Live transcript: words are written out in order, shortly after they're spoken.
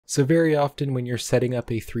So very often when you're setting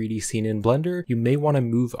up a 3D scene in Blender, you may want to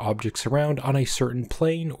move objects around on a certain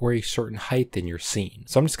plane or a certain height in your scene.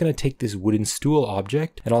 So I'm just going to take this wooden stool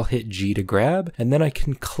object and I'll hit G to grab, and then I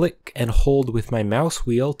can click and hold with my mouse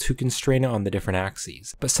wheel to constrain it on the different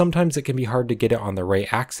axes. But sometimes it can be hard to get it on the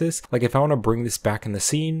right axis. Like if I want to bring this back in the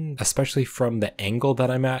scene, especially from the angle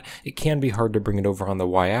that I'm at, it can be hard to bring it over on the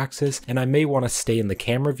Y axis, and I may want to stay in the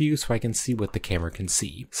camera view so I can see what the camera can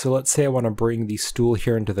see. So let's say I want to bring the stool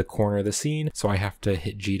here into the corner of the scene, so I have to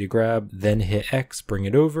hit G to grab, then hit X, bring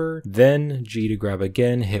it over, then G to grab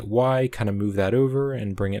again, hit Y, kind of move that over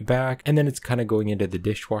and bring it back, and then it's kind of going into the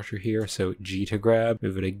dishwasher here, so G to grab,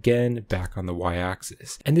 move it again, back on the Y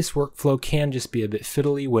axis. And this workflow can just be a bit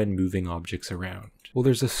fiddly when moving objects around. Well,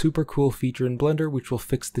 there's a super cool feature in Blender which will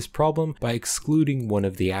fix this problem by excluding one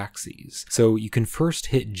of the axes. So you can first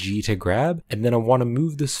hit G to grab, and then I want to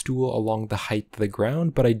move the stool along the height of the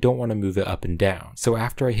ground, but I don't want to move it up and down. So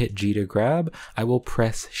after I hit G to grab, I will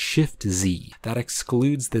press Shift Z. That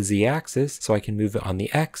excludes the Z axis, so I can move it on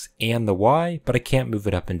the X and the Y, but I can't move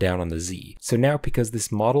it up and down on the Z. So now because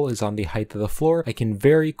this model is on the height of the floor, I can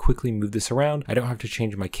very quickly move this around. I don't have to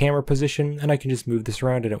change my camera position, and I can just move this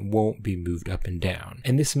around and it won't be moved up and down.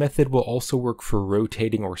 And this method will also work for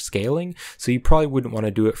rotating or scaling, so you probably wouldn't want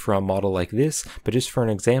to do it for a model like this, but just for an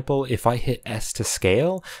example, if I hit S to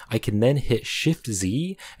scale, I can then hit Shift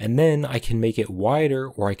Z, and then I can make it wider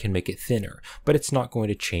or I can make it thinner, but it's not going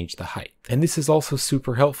to change the height. And this is also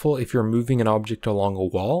super helpful if you're moving an object along a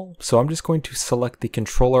wall. So I'm just going to select the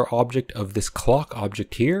controller object of this clock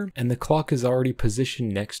object here, and the clock is already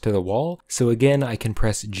positioned next to the wall. So again, I can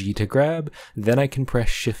press G to grab, then I can press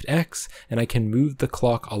Shift X, and I can move the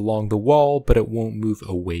clock along the wall, but it won't move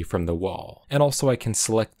away from the wall. And also I can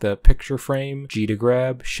select the picture frame, G to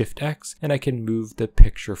grab, Shift X, and I can move the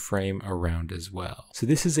picture frame around as well. So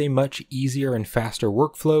this is a much easier and faster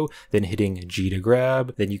workflow than hitting G to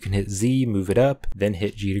grab, then you can hit Z, move it up, then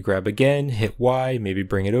hit G to grab again, hit Y, maybe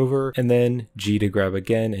bring it over, and then G to grab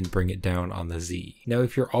again and bring it down on the Z. Now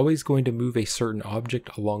if you're always going to move a certain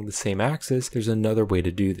object along the same axis, there's another way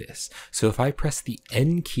to do this. So if I press the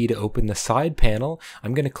N key to open the side panel,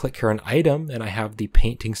 I'm going to click here on item, and I have the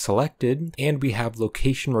painting selected, and we have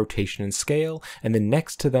location, rotation, and scale, and then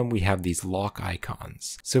next to them we have these lock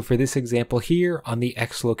icons. So for this example here, on the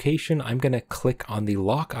X location, I'm going to click on the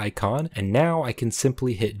lock icon, and now I can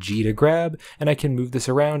simply hit G to grab, and I can move this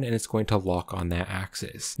around and it's going to lock on that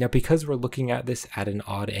axis. Now because we're looking at this at an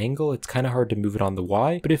odd angle, it's kind of hard to move it on the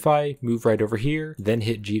Y, but if I move right over here, then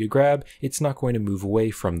hit G to grab, it's not going to move away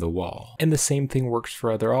from the wall. And the same thing works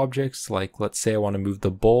for other objects, like let's say I want to move the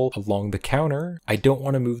bowl along the counter. I don't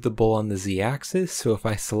want to move the bowl on the Z axis, so if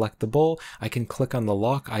I select the bowl, I can click on the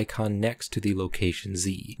lock icon next to the location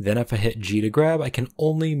Z. Then if I hit G to grab, I can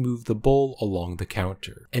only move the bowl along the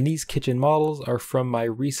counter. And these kitchen models are from my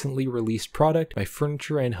recently released product, my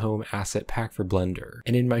Furniture and Home Asset Pack for Blender.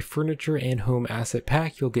 And in my Furniture and Home Asset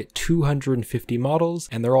Pack, you'll get 250 models,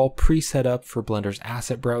 and they're all pre-set up for Blender's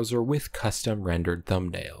asset browser with custom rendered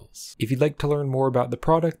thumbnails. If you'd like to learn more about the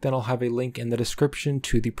product, then I'll have a link in the description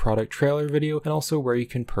to the product trailer video and also where you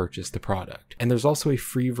can purchase the product. And there's also a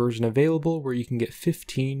free version available where you can get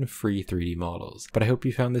 15 free 3D models. But I hope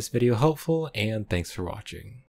you found this video helpful, and thanks for watching.